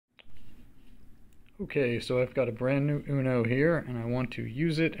Okay, so I've got a brand new Uno here and I want to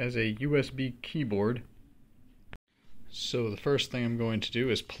use it as a USB keyboard. So the first thing I'm going to do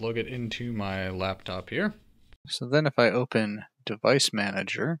is plug it into my laptop here. So then if I open Device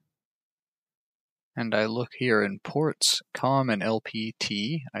Manager and I look here in ports COM and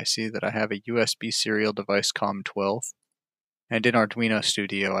LPT, I see that I have a USB serial device COM12. And in Arduino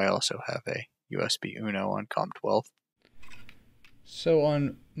Studio I also have a USB Uno on COM12. So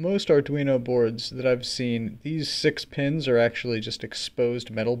on most Arduino boards that I've seen, these 6 pins are actually just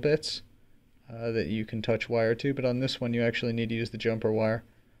exposed metal bits that you can touch wire to, but on this one you actually need to use the jumper wire.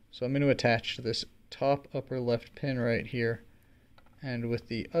 So I'm going to attach to this top upper left pin right here, and with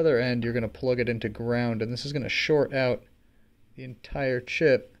the other end you're going to plug it into ground, and this is going to short out the entire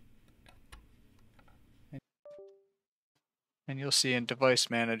chip. And you'll see in Device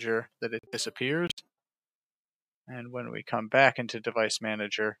Manager that it disappears. And when we come back into Device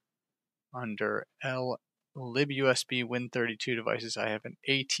Manager, under libUSB Win32 devices, I have an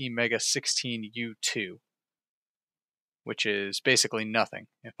ATmega16U2, which is basically nothing.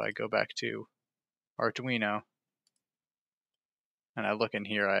 If I go back to Arduino and I look in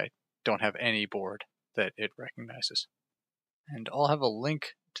here, I don't have any board that it recognizes. And I'll have a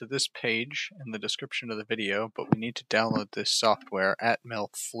link to this page in the description of the video, but we need to download this software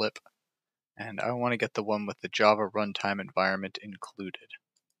 @melflip, and I want to get the one with the Java runtime environment included.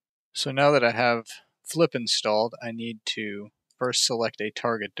 So now that I have Flip installed, I need to first select a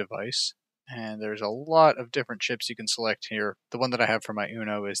target device, and there's a lot of different chips you can select here. The one that I have for my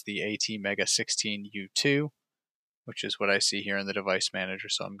Uno is the ATmega16U2, which is what I see here in the Device Manager,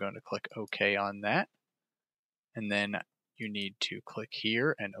 so I'm going to click OK on that. And then you need to click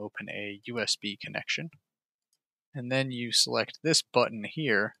here and open a USB connection. And then you select this button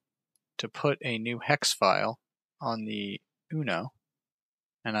here to put a new hex file on the Uno.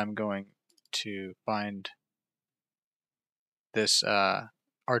 And I'm going to find this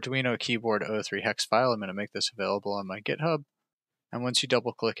Arduino keyboard 03 hex file. I'm going to make this available on my GitHub. And once you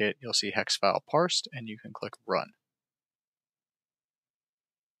double click it, you'll see hex file parsed, and you can click run.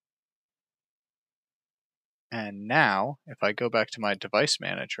 And now, if I go back to my device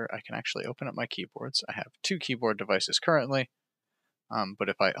manager, I can actually open up my keyboards. I have 2 keyboard devices currently, but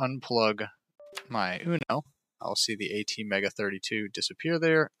if I unplug my Uno, I'll see the ATmega32 disappear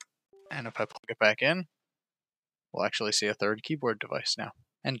there. And if I plug it back in, we'll actually see a 3rd keyboard device now.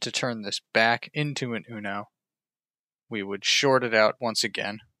 And to turn this back into an Uno, we would short it out once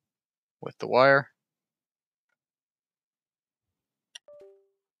again with the wire.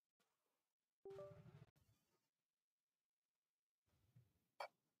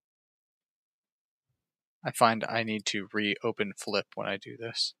 I find I need to reopen Flip when I do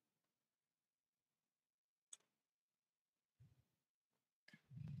this.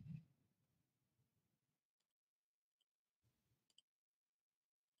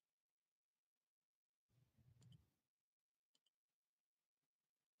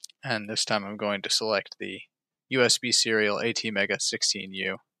 And this time I'm going to select the USB serial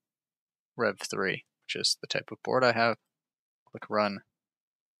ATmega16U Rev3, which is the type of board I have. Click run,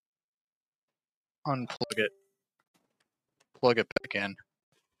 unplug it, plug it back in,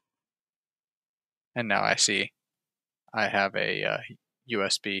 and now I see I have a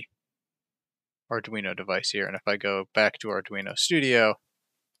USB Arduino device here. And if I go back to Arduino Studio,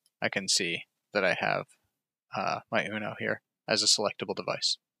 I can see that I have my Uno here as a selectable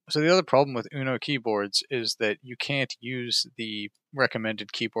device. So the other problem with Uno keyboards is that you can't use the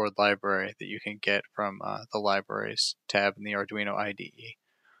recommended keyboard library that you can get from the Libraries tab in the Arduino IDE.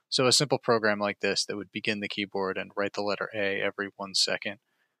 So a simple program like this that would begin the keyboard and write the letter A every 1 second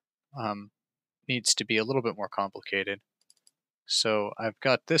needs to be a little bit more complicated. So I've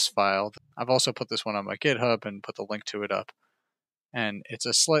got this file. I've also put this one on my GitHub and put the link to it up. And it's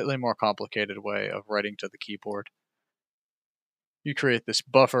a slightly more complicated way of writing to the keyboard. You create this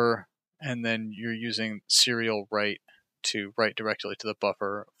buffer, and then you're using serial write to write directly to the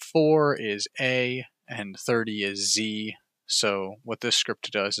buffer. 4 is A, and 30 is Z. So what this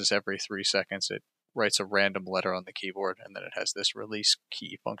script does is every 3 seconds it writes a random letter on the keyboard, and then it has this release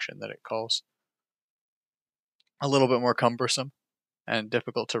key function that it calls. A little bit more cumbersome and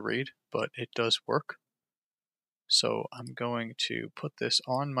difficult to read, but it does work. So I'm going to put this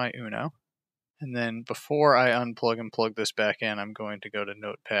on my Uno. And then before I unplug and plug this back in, I'm going to go to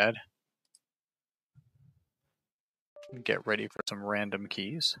Notepad and get ready for some random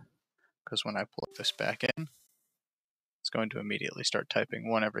keys. Because when I plug this back in, it's going to immediately start typing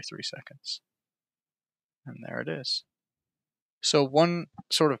 1 every 3 seconds. And there it is. So one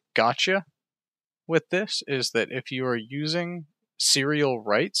sort of gotcha with this is that if you are using serial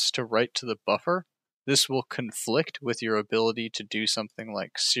writes to write to the buffer, this will conflict with your ability to do something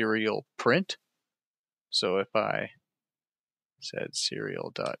like serial print. So if I said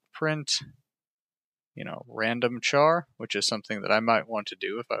serial.print, random char, which is something that I might want to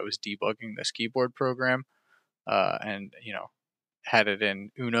do if I was debugging this keyboard program, and had it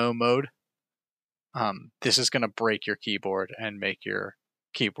in Uno mode, this is going to break your keyboard and make your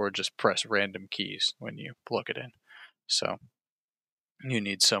keyboard just press random keys when you plug it in. So you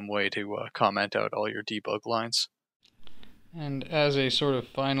need some way to comment out all your debug lines. And as a sort of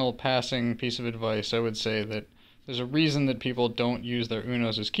final passing piece of advice, I would say that there's a reason that people don't use their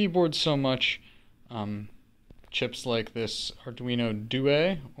Unos as keyboards so much. Chips like this Arduino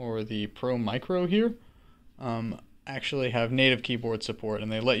Due or the Pro Micro here actually have native keyboard support,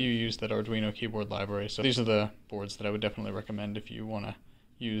 and they let you use that Arduino keyboard library. So these are the boards that I would definitely recommend if you want to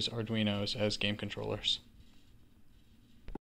use Arduinos as game controllers.